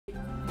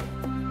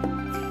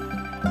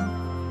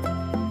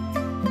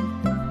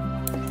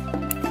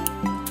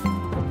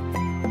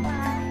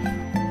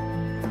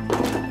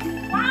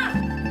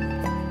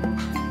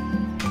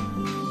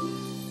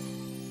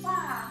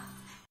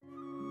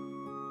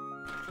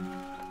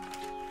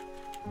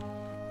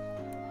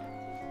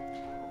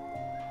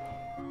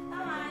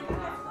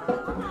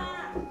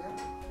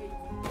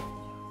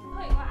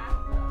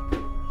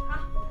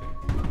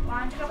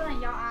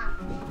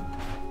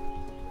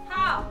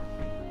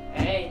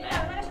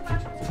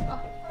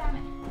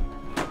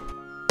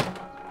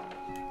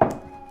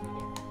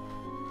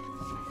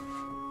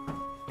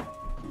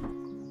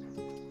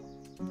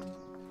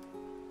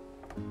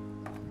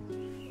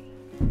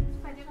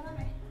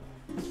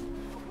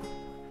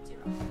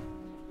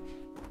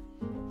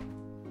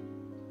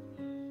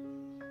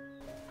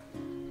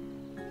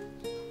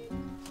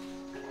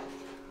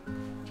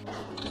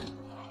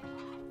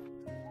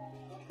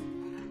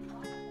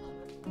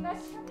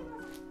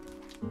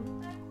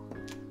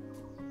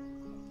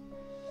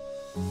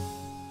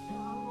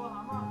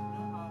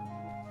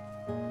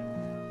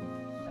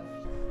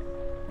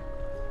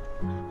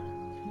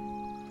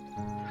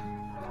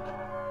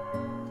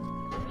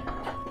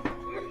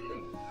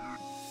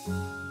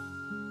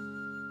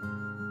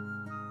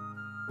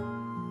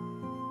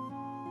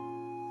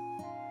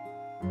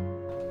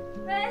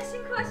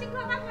辛苦，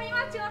把朋友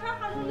们介绍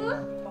好了喽。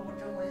那我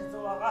这我也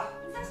走了啊。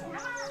你在线吗？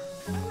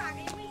我拿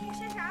给你们一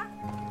些啥？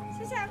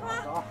谢谢哥。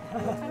好，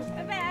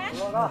拜拜。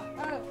走了。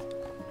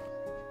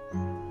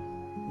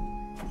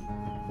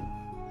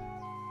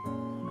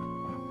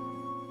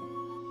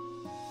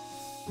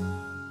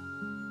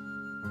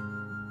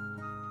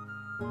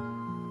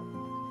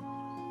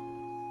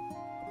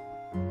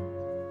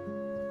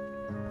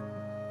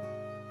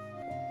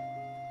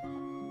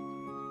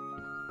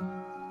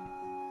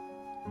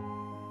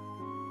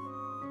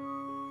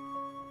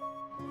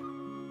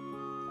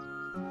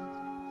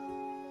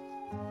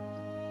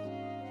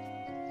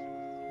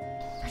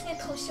你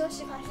头洗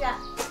洗快些，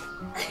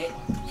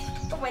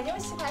我问你们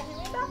洗快些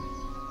没得？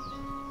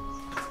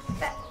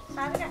来，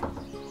拿这个，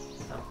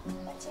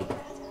来接给大家。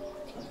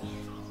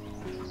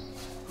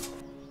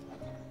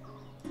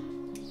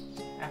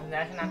2分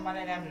是拿过来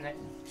2分钟。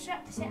是，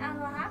先按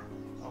了哈。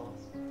哦。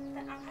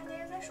等按开这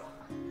个再说。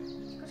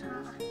这个长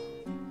啊。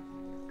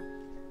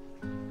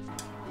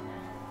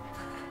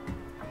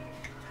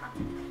好，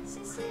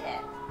谢谢。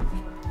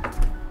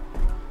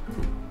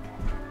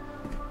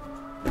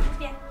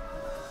点。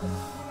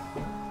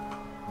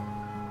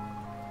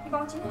你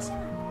帮我今天先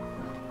来，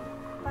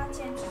把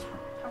剪纸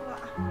差不多啊。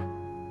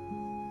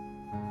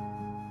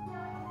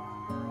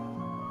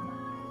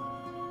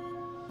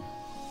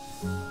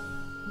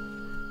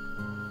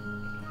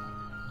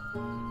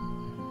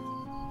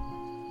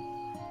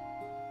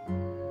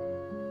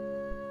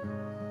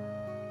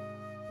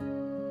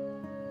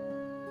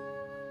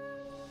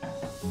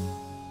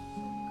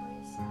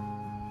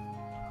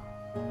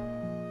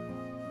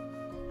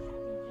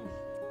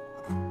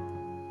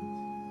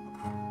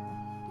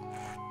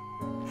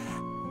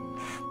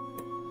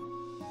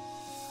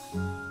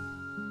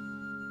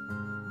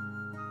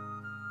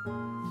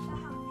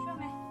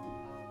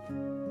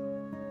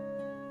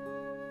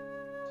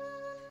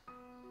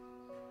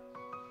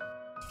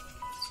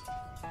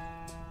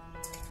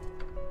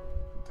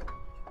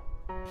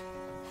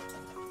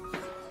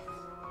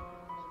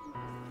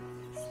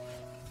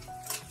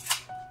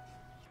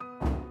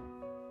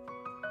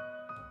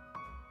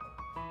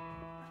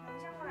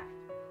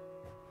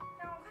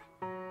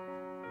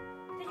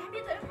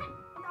别在这看，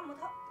你打木头。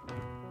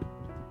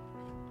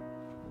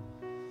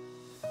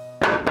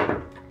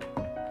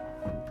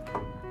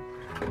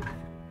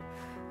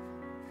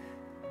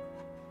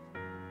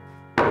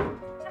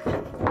这还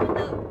没得，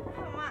好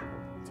嘛？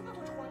这么多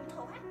床头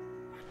还。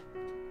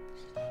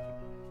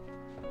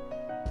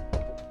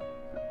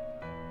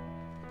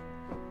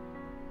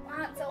啊，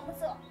走，我们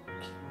走，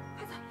快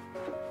走，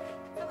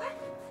走快，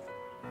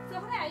走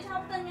快点，一下我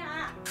不等你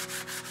啊。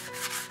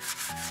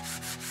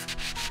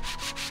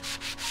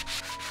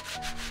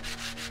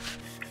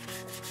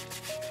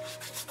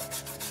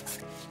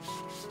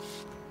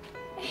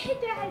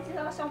对，还记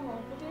得小蘑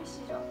菇对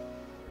洗着。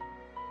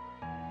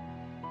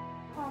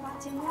我要把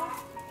芥末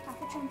打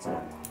不整齐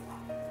了。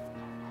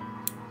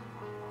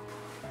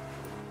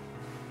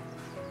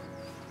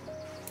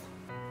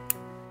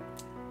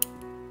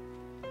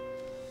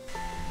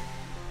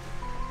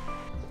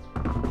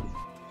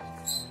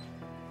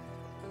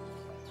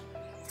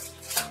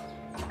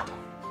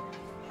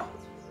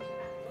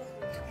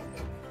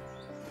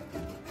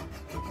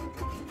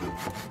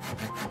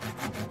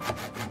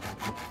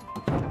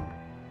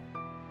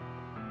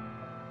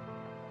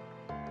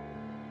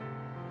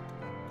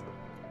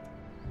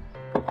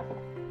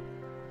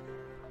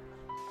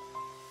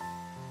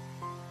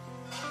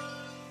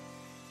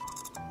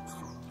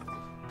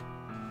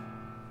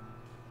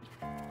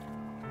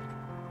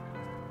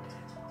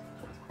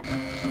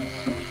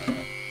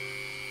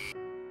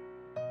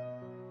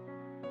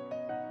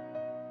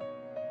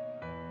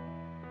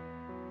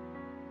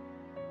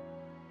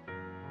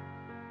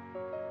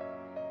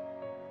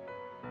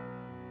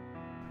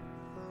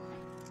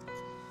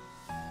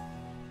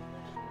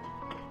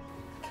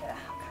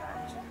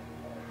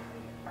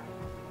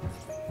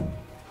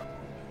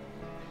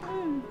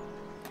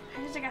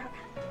还是这个好看。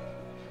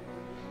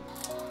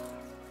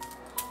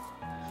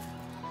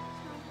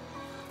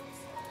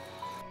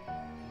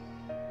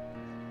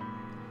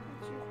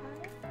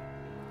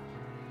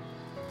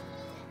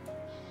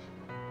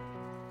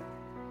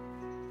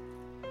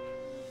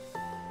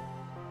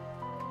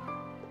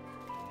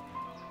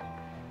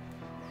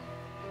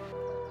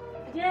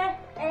姐，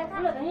哎，他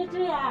那东西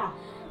整呀？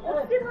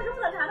别头这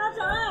么大了，整，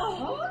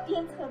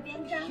边测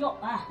边粘。小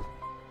啊，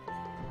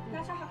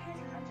拿啥好看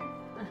啥整。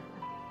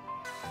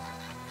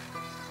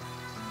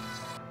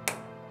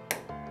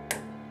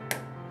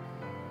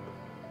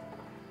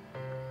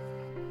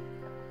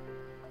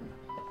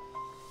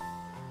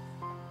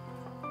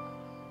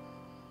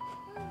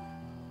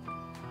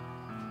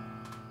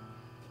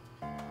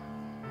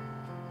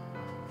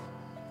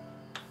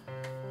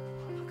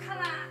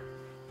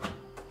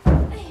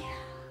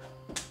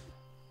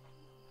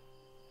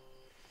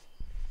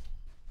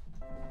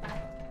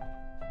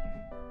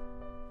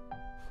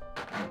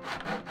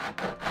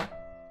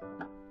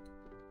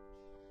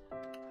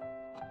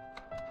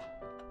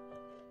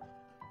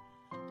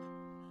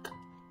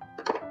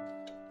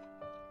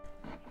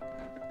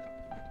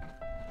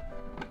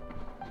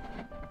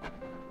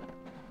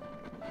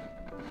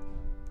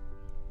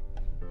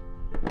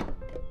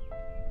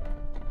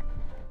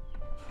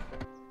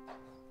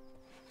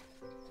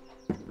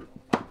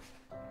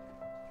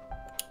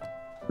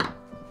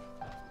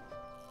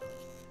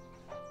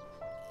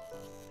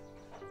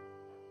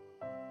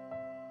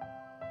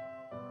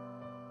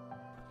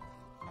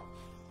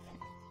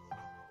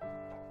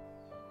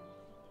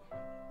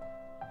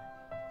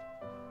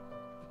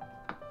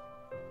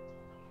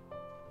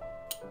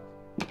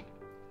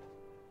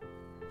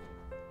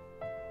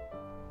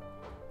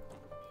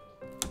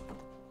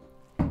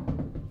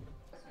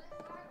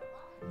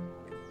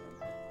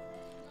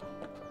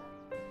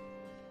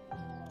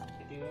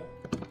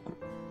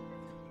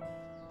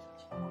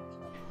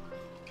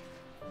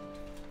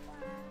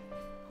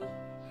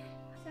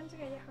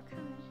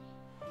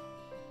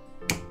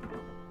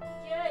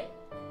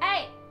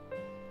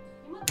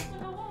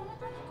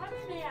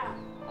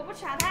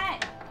吃啥菜？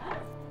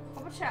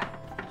我不吃。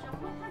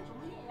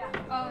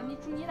哦，你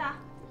煮你的。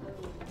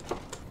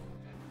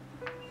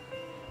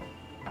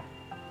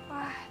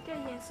哇，这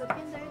颜色变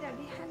得有点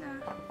厉害呢。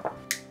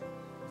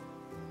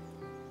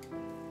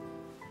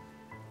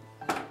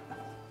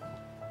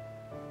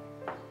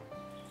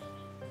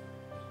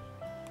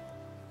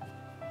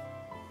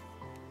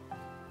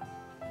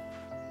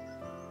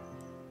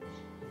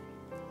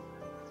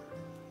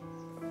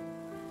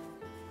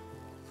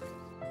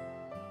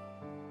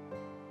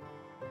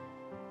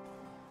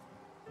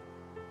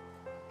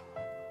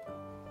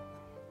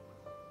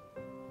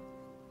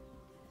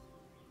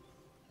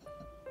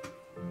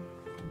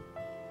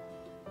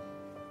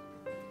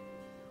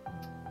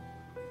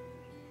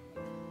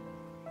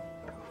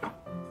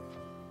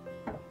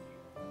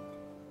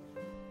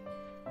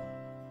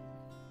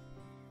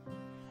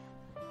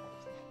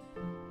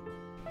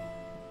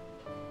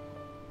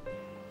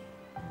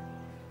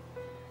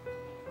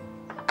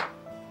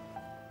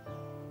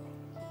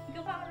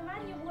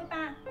你又不会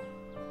搬，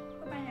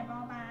会搬也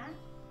帮我搬。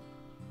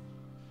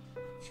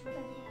吃不得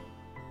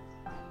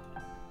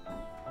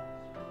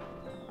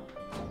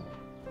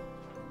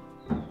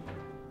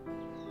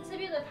这是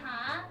别的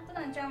汤，不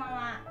能整娃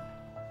娃。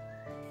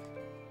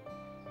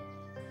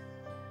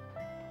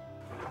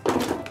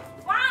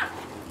哇！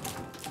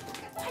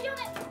我还有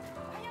呢，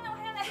我还有呢，我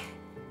还有呢，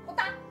我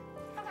打，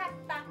看看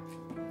打，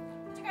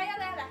这个还有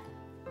呢，来。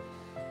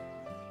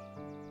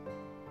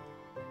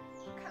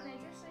看来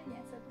这是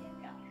颜色变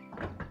了。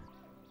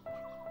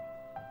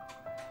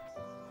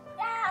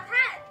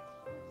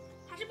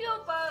比我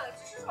笨，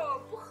只是说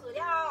不喝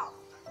了。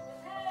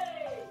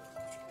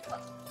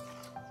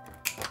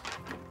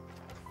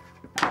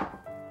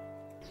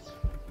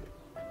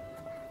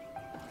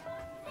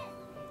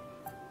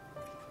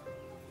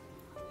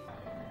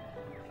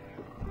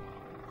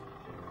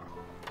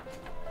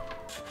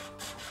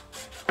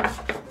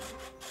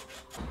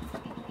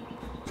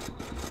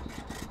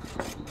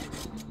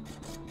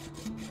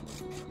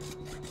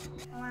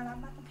完了，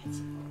马上开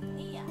启。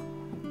哎呀，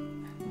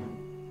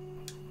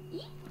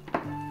咦，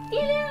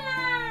点亮啦！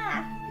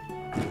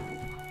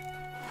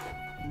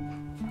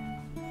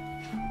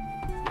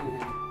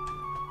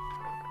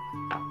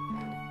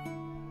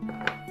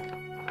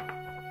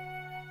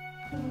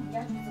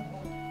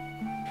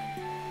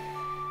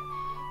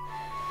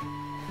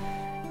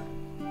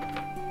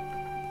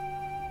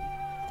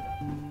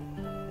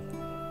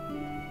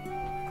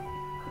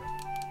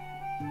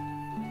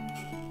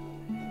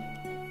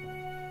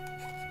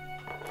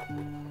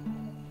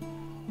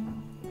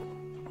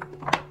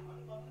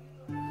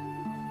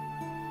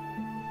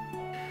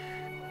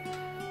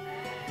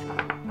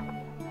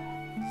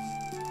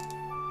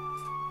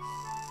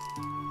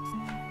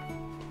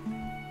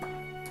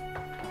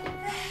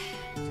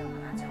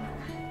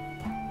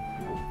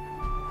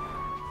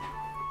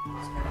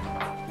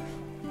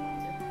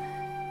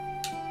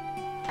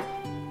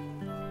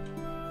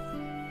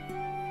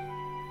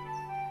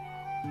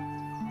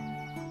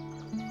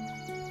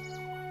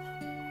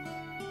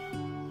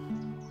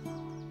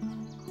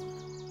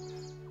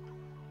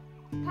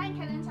看一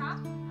开灯瞧。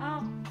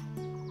好。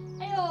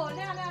哎呦，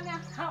亮亮亮，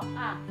好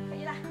啊，可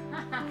以了。哈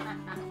哈哈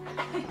哈。